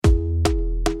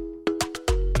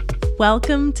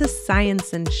Welcome to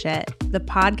Science and Shit, the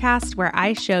podcast where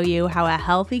I show you how a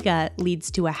healthy gut leads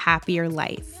to a happier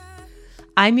life.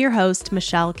 I'm your host,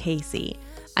 Michelle Casey.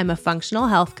 I'm a functional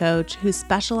health coach who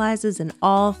specializes in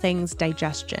all things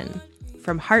digestion,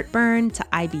 from heartburn to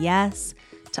IBS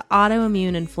to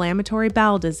autoimmune inflammatory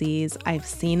bowel disease. I've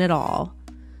seen it all.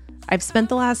 I've spent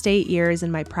the last 8 years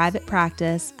in my private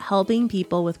practice helping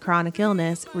people with chronic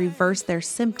illness reverse their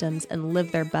symptoms and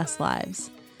live their best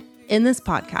lives. In this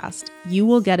podcast, you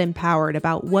will get empowered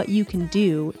about what you can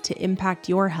do to impact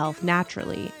your health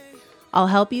naturally. I'll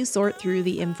help you sort through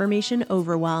the information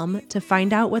overwhelm to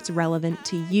find out what's relevant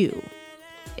to you.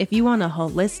 If you want a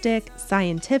holistic,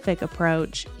 scientific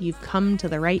approach, you've come to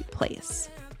the right place.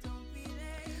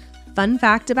 Fun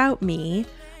fact about me,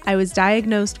 I was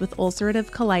diagnosed with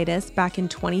ulcerative colitis back in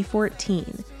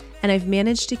 2014, and I've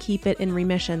managed to keep it in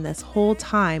remission this whole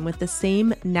time with the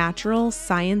same natural,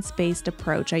 science-based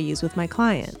approach I use with my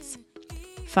clients.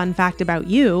 Fun fact about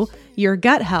you, your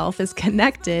gut health is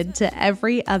connected to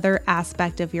every other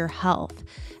aspect of your health.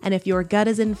 And if your gut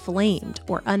is inflamed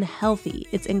or unhealthy,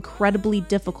 it's incredibly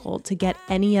difficult to get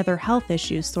any other health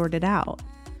issues sorted out.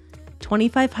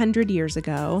 2,500 years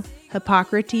ago,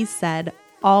 Hippocrates said,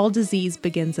 "All disease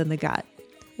begins in the gut."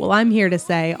 Well, I'm here to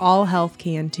say all health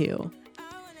can too.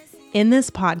 In this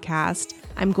podcast,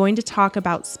 I'm going to talk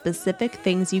about specific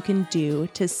things you can do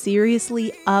to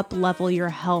seriously up-level your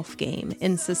health game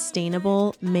in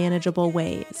sustainable, manageable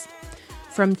ways.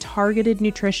 From targeted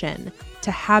nutrition,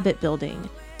 to habit building,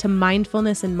 to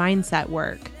mindfulness and mindset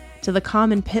work, to the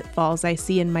common pitfalls I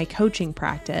see in my coaching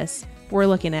practice, we're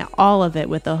looking at all of it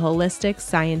with a holistic,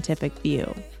 scientific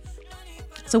view.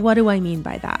 So what do I mean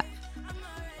by that?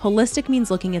 Holistic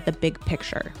means looking at the big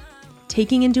picture,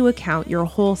 taking into account your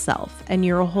whole self and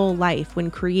your whole life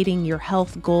when creating your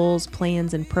health goals,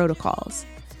 plans, and protocols.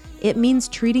 It means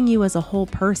treating you as a whole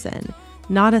person,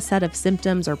 not a set of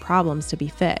symptoms or problems to be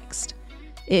fixed.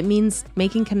 It means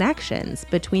making connections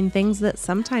between things that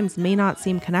sometimes may not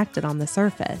seem connected on the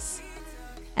surface.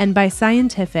 And by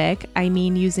scientific, I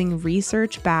mean using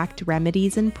research-backed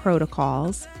remedies and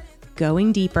protocols,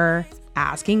 going deeper,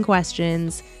 asking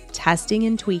questions, testing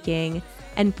and tweaking,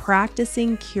 and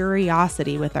practicing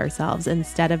curiosity with ourselves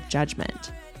instead of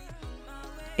judgment.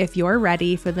 If you're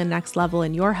ready for the next level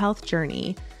in your health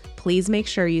journey, please make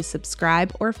sure you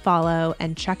subscribe or follow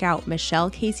and check out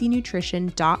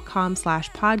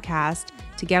michellecaseynutrition.com/podcast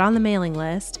to get on the mailing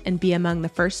list and be among the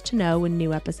first to know when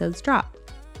new episodes drop.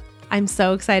 I'm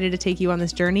so excited to take you on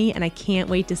this journey, and I can't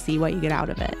wait to see what you get out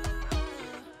of it.